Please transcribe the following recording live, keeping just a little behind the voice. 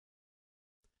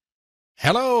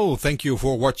Hello, thank you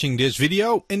for watching this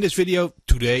video. In this video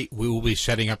today we will be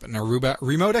setting up an Aruba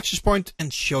remote access point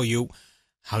and show you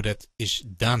how that is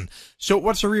done. So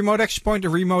what's a remote access point? A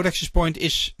remote access point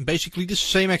is basically the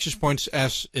same access points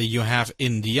as you have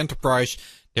in the enterprise.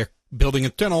 They're building a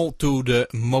tunnel to the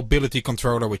mobility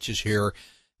controller, which is here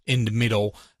in the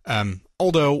middle.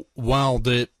 Although while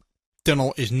the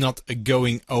tunnel is not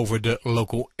going over the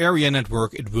local area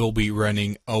network, it will be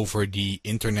running over the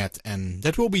internet, and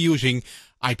that will be using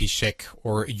IPSec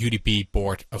or UDP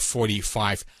port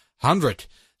 4500.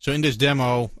 So in this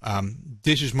demo,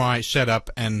 this is my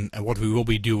setup, and what we will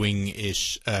be doing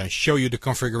is show you the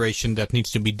configuration that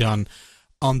needs to be done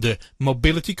on the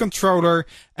mobility controller,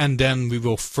 and then we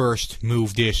will first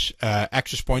move this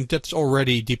access point that's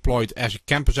already deployed as a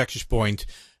campus access point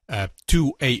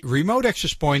to a remote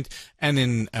access point. And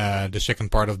in the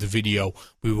second part of the video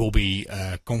we will be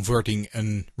converting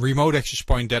a remote access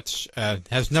point that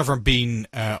has never been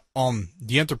on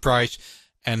the enterprise,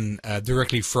 and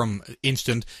directly from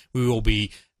Instant we will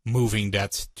be moving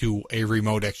that to a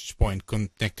remote access point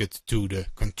connected to the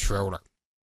controller.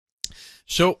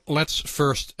 So let's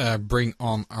first bring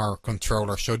on our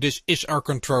controller. So this is our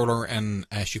controller, and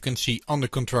as you can see on the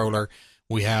controller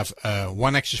we have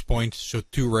one access point, so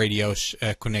two radios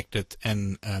connected,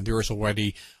 and there is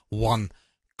already one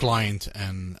client,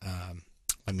 and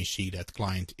let me see, that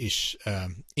client is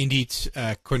indeed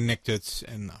connected,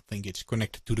 and I think it's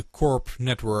connected to the Corp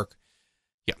network.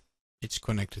 Yeah, it's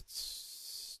connected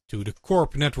to the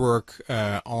Corp network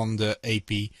on the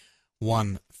AP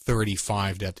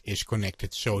 135 that is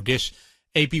connected. So this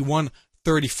AP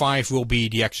 135 will be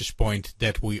the access point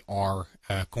that we are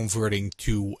converting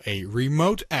to a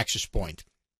remote access point.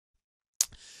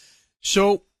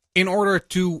 So in order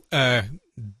to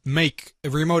make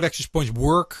remote access points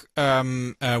work,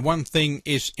 one thing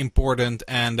is important,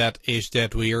 and that is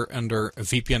that we are under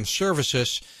VPN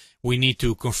services. We need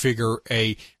to configure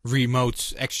a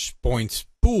remote access point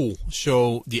pool.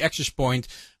 So the access point,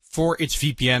 for its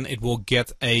VPN, it will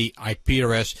get a IP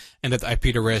address, and that IP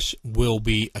address will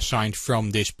be assigned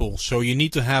from this pool. So you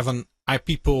need to have an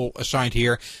IP pool assigned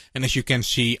here, and as you can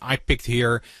see, I picked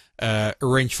here a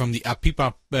range from the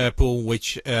APIPA pool,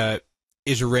 which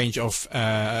is a range of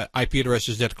IP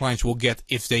addresses that clients will get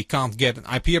if they can't get an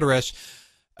IP address.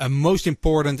 Most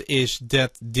important is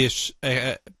that this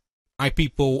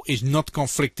IP pool is not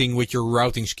conflicting with your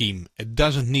routing scheme. It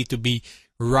doesn't need to be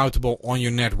routable on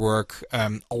your network,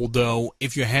 although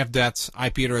if you have that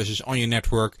IP addresses on your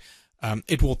network,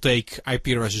 it will take IP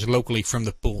addresses locally from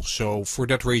the pool. So for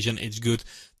that reason, it's good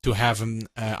to have an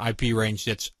IP range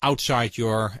that's outside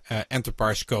your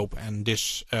enterprise scope, and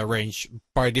this range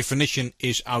by definition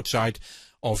is outside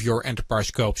of your enterprise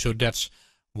scope. So that's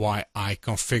why I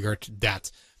configured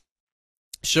that.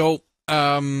 So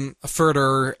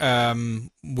further,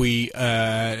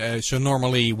 so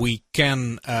normally we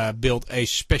can build a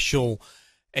special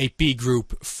AP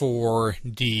group for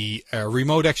the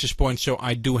remote access point. So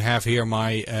I do have here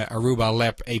my Aruba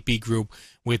Lab AP group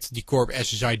with the Corp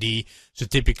SSID. So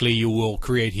typically you will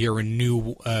create here a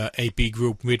new AP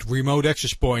group with remote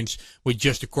access points with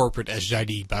just a corporate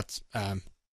SSID, but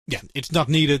yeah, it's not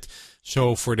needed.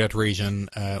 So for that reason,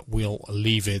 we'll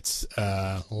leave it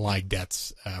like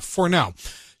that for now.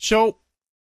 So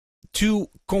to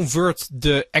convert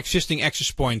the existing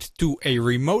access point to a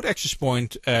remote access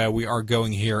point, we are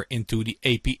going here into the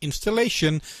AP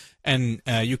installation, and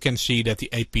you can see that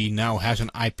the AP now has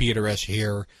an IP address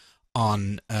here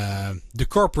on the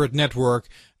corporate network,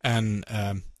 and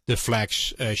the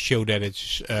flags show that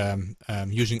it's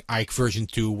using IKE version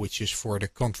 2, which is for the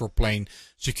control plane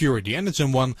security, and it's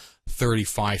in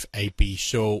 135 AP.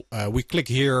 So we click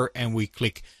here and we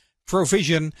click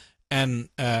provision, and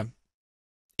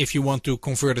if you want to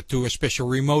convert it to a special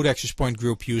remote access point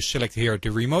group, you select here the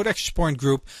remote access point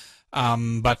group.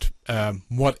 But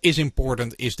what is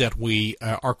important is that we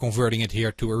are converting it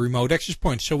here to a remote access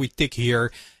point. So we tick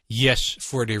here yes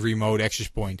for the remote access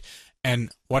point.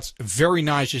 And what's very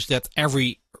nice is that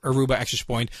every Aruba access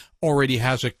point already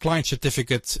has a client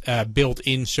certificate built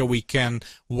in, so we can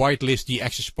whitelist the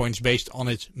access points based on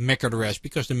its MAC address,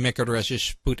 because the MAC address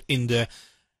is put in the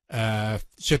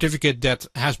certificate that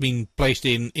has been placed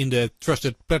in the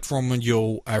trusted platform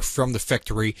module from the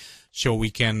factory, so we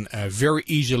can very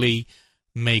easily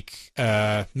make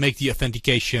the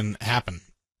authentication happen.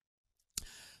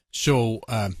 So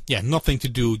yeah, nothing to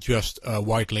do, just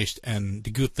whitelist, and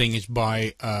the good thing is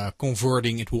by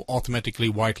converting, it will automatically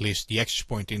whitelist the access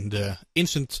point in the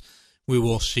Instant. We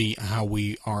will see how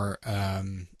we are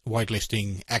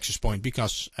whitelisting access point,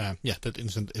 because yeah, that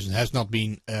Instant has not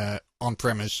been on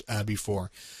premise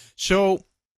before. So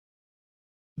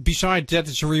besides that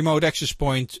it's a remote access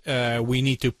point, we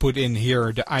need to put in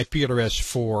here the IP address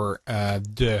for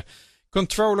the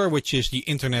controller, which is the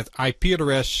internet IP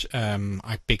address.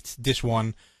 I picked this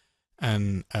one,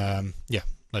 and yeah,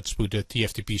 let's put the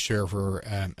TFTP server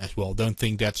as well. Don't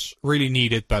think that's really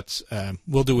needed, but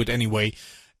we'll do it anyway.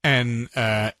 And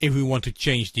if we want to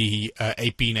change the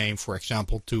AP name, for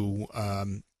example, to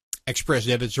express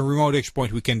that it's a remote access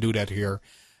point, we can do that here.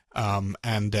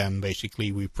 And then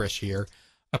basically we press here,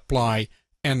 apply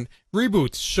and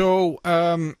reboot. So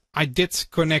I did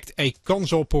connect a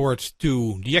console port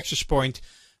to the access point.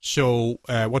 So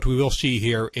what we will see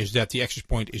here is that the access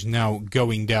point is now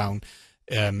going down.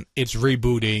 It's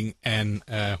rebooting, and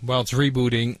while it's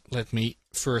rebooting, let me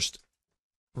first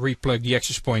replug the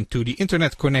access point to the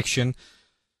internet connection.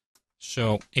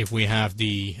 So if we have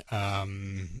the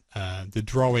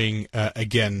drawing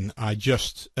again, I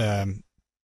just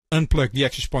unplug the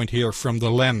access point here from the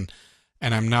LAN,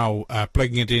 and I'm now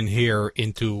plugging it in here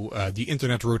into the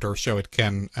internet router so it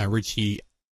can reach the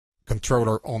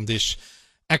controller on this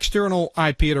external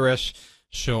IP address.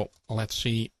 So let's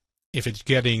see if it's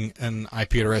getting an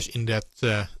IP address in that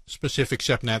specific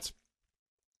subnet.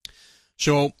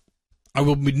 So I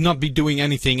will not be doing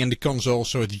anything in the console,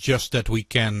 so it's just that we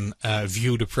can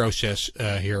view the process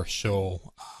here.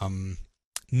 So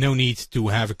no need to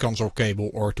have a console cable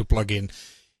or to plug in.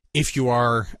 If you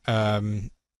are,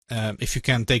 if you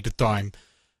can take the time,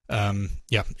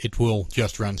 yeah, it will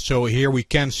just run. So here we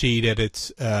can see that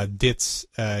it did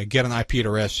get an IP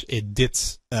address. It did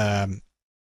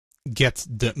get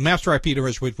the master IP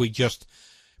address which we just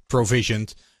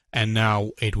provisioned. And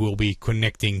now it will be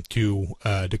connecting to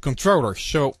the controller.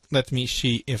 So let me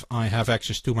see if I have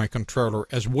access to my controller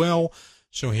as well.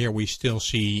 So here we still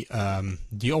see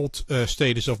the old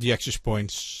status of the access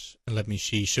points. Let me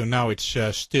see. So now it's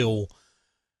still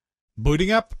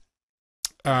booting up.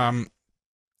 By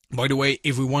the way,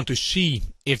 if we want to see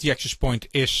if the access point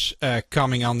is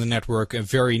coming on the network, a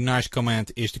very nice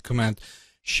command is the command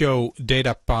show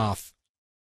data path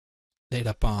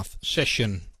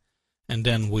session. And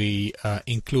then we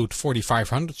include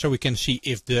 4500, so we can see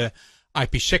if the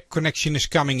IPSec connection is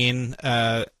coming in.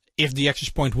 If the access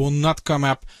point will not come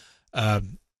up,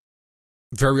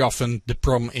 very often the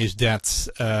problem is that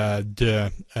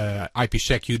the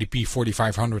IPSec UDP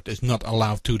 4500 is not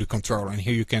allowed to the controller. And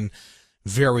here you can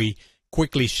very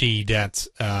quickly see that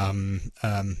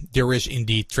there is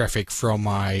indeed traffic from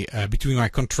my between my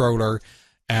controller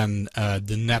and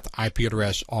the net IP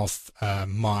address of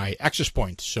my access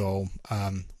point. So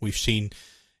we've seen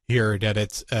here that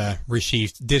it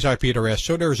received this IP address.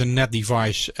 So there's a net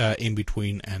device in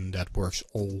between, and that works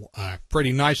all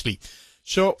pretty nicely.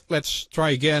 So let's try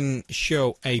again,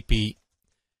 show AP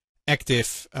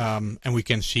active, and we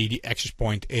can see the access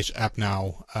point is up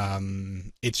now.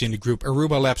 It's in the group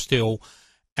Aruba Lab still.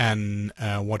 And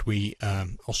what we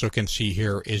also can see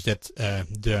here is that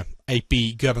the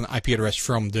AP got an IP address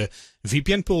from the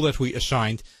VPN pool that we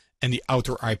assigned, and the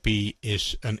outer IP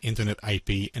is an internet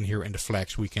IP. And here in the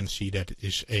flags we can see that it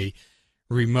is a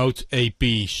remote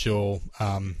AP. So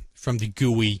from the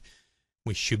GUI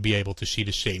we should be able to see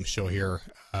the same. So here,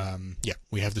 yeah,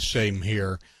 we have the same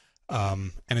here,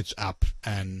 and it's up,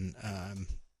 and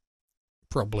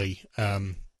probably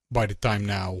by the time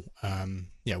now,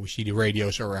 yeah, we see the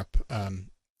radios are up.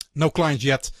 No clients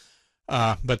yet,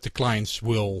 but the clients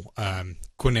will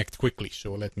connect quickly.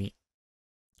 So let me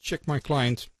check my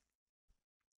client.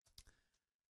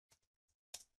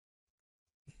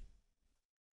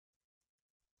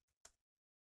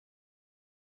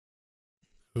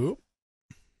 Oh,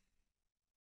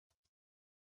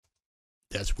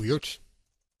 that's weird.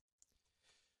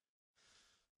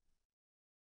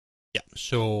 Yeah,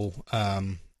 so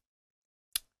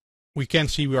we can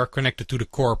see we are connected to the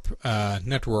corp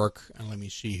network. And let me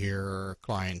see here,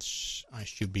 clients. I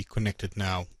should be connected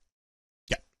now.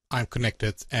 Yeah, I'm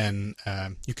connected, and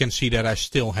you can see that I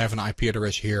still have an IP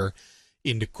address here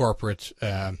in the corporate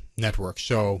network.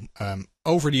 So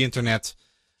over the internet,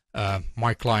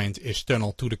 my client is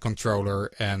tunneled to the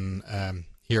controller, and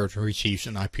here it receives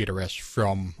an IP address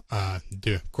from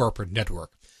the corporate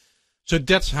network. So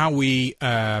that's how we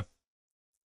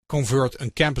convert a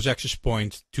campus access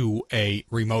point to a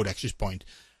remote access point.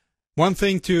 One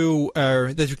thing to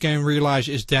that you can realize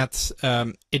is that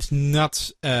it's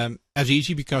not as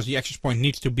easy, because the access point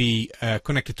needs to be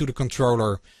connected to the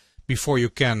controller before you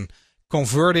can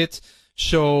convert it.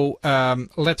 So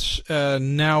let's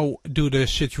now do the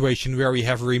situation where we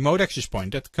have a remote access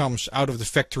point that comes out of the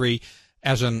factory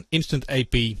as an instant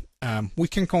AP. We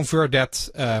can convert that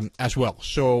as well.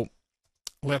 So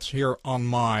let's here on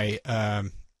my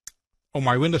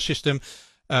Windows system,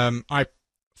 I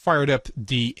fired up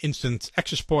the instant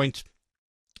access point,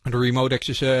 the remote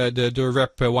access, the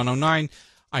rep 109.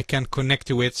 I can connect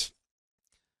to it,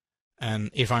 and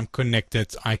if I'm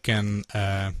connected, I can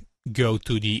go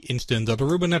to the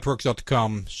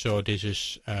instant.arubanetworks.com. So this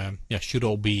is should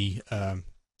all be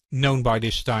known by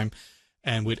this time.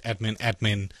 And with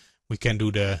admin, we can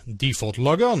do the default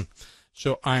logon.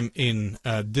 So I'm in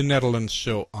the Netherlands,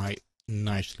 so I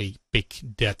nicely pick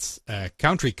that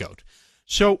country code.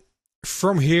 So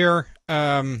from here,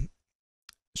 we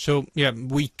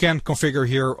can configure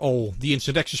here all the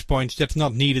instant access points. That's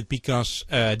not needed because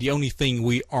the only thing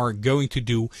we are going to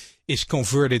do is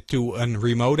convert it to a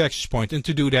remote access point. And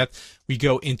to do that, we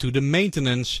go into the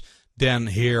maintenance. Then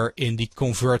here in the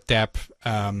convert tab,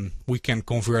 we can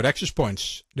convert access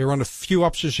points. There are a few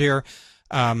options here.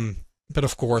 But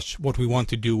of course, what we want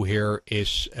to do here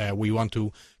is we want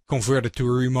to convert it to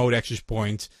a remote access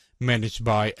point managed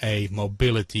by a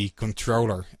mobility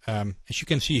controller. As you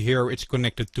can see here, it's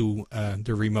connected to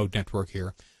the remote network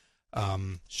here.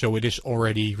 So it is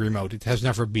already remote. It has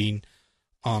never been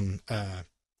on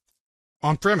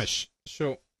premise.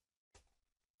 So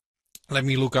let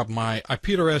me look up my IP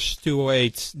address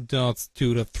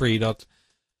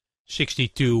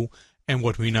 208.2.3.62. And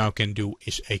what we now can do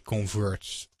is a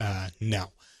convert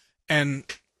now. And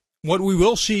what we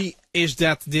will see is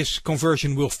that this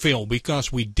conversion will fail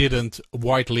because we didn't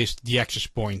whitelist the access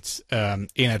point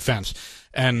in advance.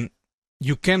 And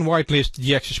you can whitelist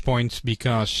the access point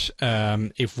because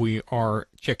if we are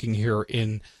checking here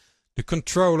in the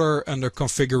controller under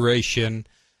configuration,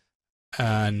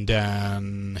 and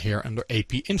then here under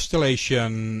AP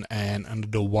installation and under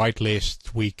the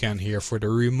whitelist, we can here for the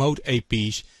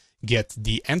Remote-APs get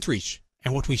the entries.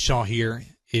 And what we saw here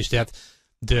is that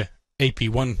the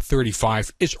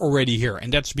AP135 is already here,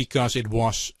 and that's because it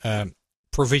was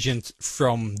provisioned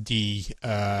from the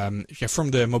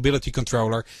mobility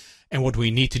controller. And what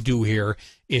we need to do here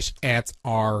is add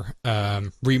our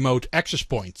remote access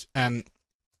point. And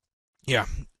yeah,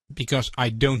 because I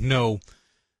don't know,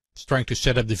 it's trying to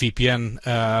set up the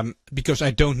VPN because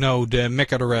I don't know the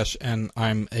MAC address and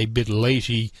I'm a bit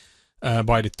lazy.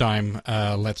 By the time,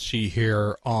 let's see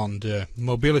here on the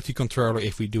mobility controller,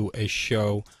 if we do a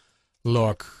show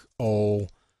log all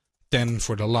 10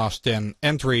 for the last 10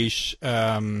 entries,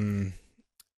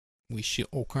 we see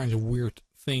all kinds of weird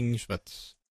things,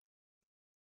 but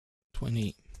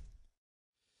 20.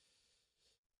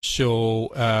 So,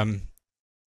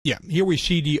 here we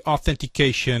see the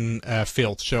authentication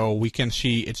field. So we can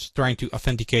see it's trying to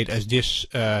authenticate as this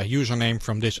username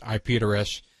from this IP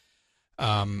address.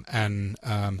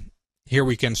 Here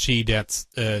we can see that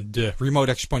the remote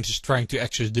access point is trying to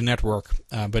access the network,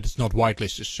 but it's not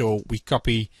whitelisted. So we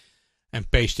copy and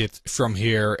paste it from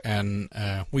here, and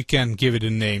we can give it a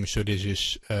name. So this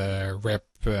is rep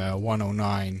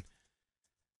 109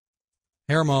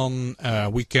 Herman.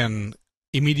 We can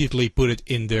immediately put it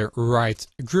in the right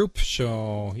group.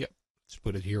 So yeah, let's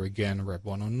put it here again, rep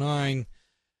 109.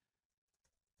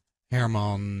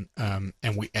 Herman,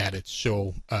 and we add it.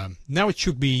 So now it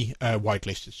should be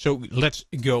whitelisted. So let's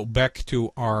go back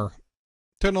to our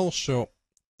tunnel. So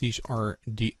these are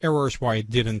the errors why it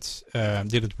didn't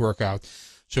work out.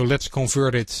 So let's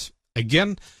convert it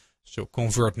again. So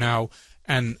convert now.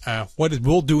 And what it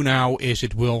will do now is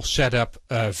it will set up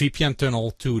a VPN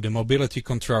tunnel to the mobility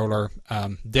controller.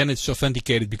 Then it's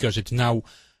authenticated because it's now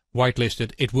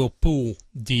whitelisted. It will pull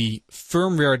the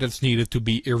firmware that's needed to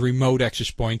be a remote access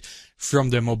point from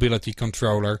the mobility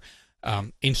controller,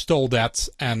 install that,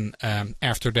 and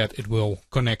after that it will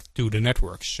connect to the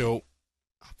network. So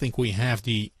I think we have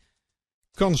the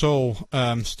console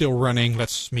still running.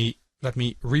 Let me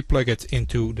replug it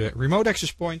into the remote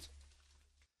access point.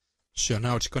 So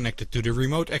now it's connected to the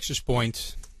remote access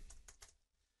point.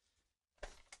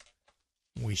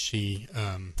 We see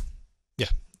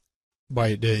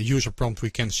by the user prompt, we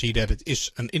can see that it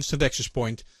is an instant access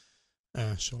point.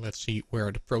 So let's see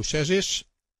where the process is.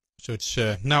 So it's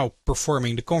now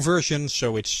performing the conversion.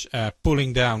 So it's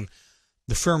pulling down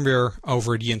the firmware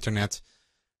over the internet.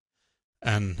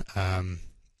 And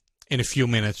in a few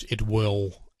minutes, it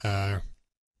will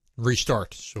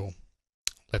restart. So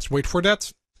let's wait for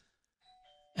that.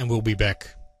 And we'll be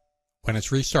back when it's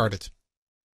restarted.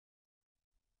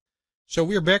 So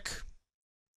we're back.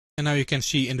 And now you can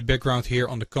see in the background here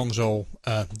on the console,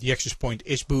 the access point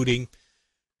is booting.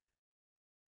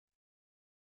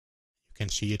 You can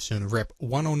see it's in rep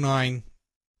 109.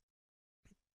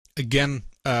 Again,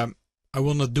 I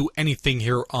will not do anything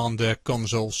here on the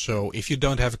console. So if you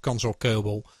don't have a console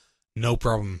cable, no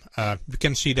problem. You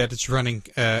can see that it's running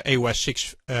AOS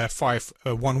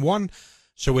 6511.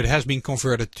 So it has been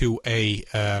converted to a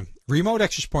remote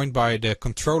access point by the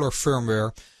controller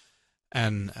firmware,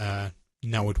 and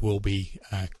now it will be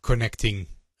connecting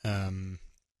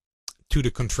to the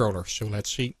controller. So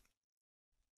let's see.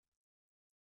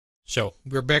 So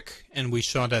we're back, and we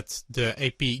saw that the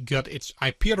AP got its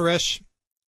IP address.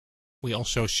 We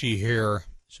also see here,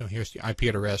 so here's the IP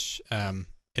address.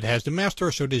 It has the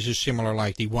master, so this is similar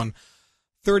like the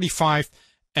 135.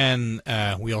 And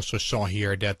we also saw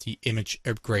here that the image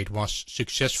upgrade was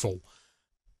successful.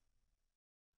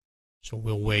 So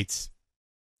we'll wait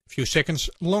a few seconds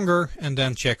longer and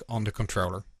then check on the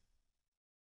controller.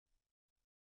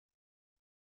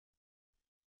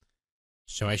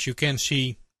 So as you can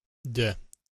see, the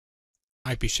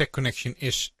IPSec connection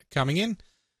is coming in.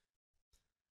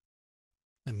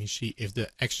 Let me see if the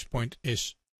access point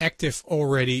is active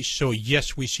already. So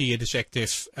yes, we see it is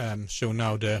active. So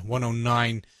now the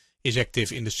 109 is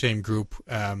active in the same group,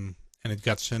 and it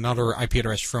got another IP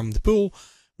address from the pool.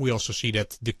 We also see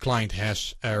that the client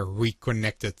has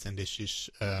reconnected, and this is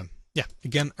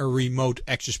again a remote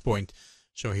access point.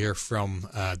 So here from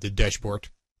the dashboard,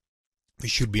 we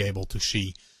should be able to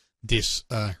see this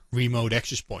remote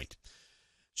access point.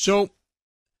 So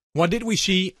what did we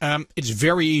see? It's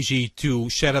very easy to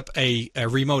set up a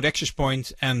remote access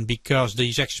point, and because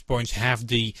these access points have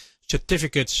the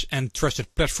certificates and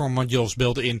trusted platform modules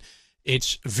built in,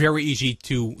 it's very easy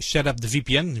to set up the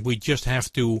VPN. We just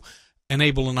have to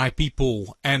enable an IP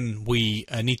pool, and we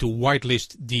need to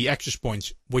whitelist the access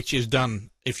points, which is done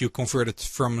if you convert it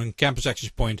from a campus access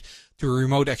point to a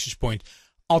remote access point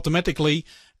automatically.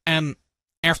 And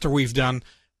after we've done,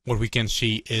 what we can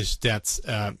see is that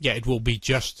it will be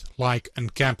just like a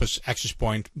campus access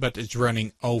point, but it's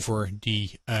running over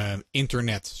the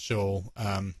internet. So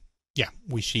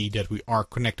we see that we are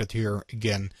connected here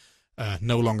again,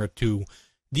 no longer to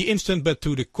the instant, but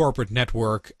to the corporate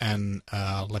network. And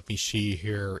let me see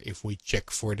here if we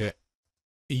check for the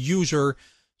user.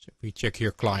 So if we check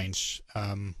here clients,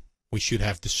 we should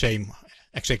have the same,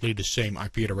 exactly the same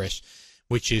IP address,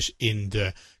 which is in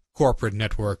the corporate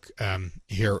network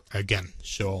here again.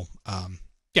 So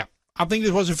I think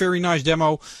this was a very nice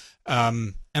demo,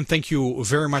 and thank you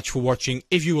very much for watching.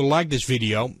 If you like this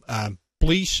video,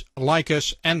 please like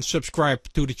us and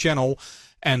subscribe to the channel,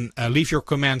 and leave your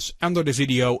comments under the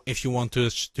video if you want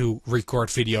us to record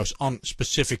videos on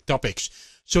specific topics.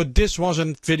 So this was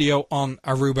a video on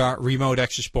Aruba remote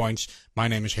access points. My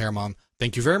name is Herman.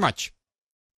 Thank you very much.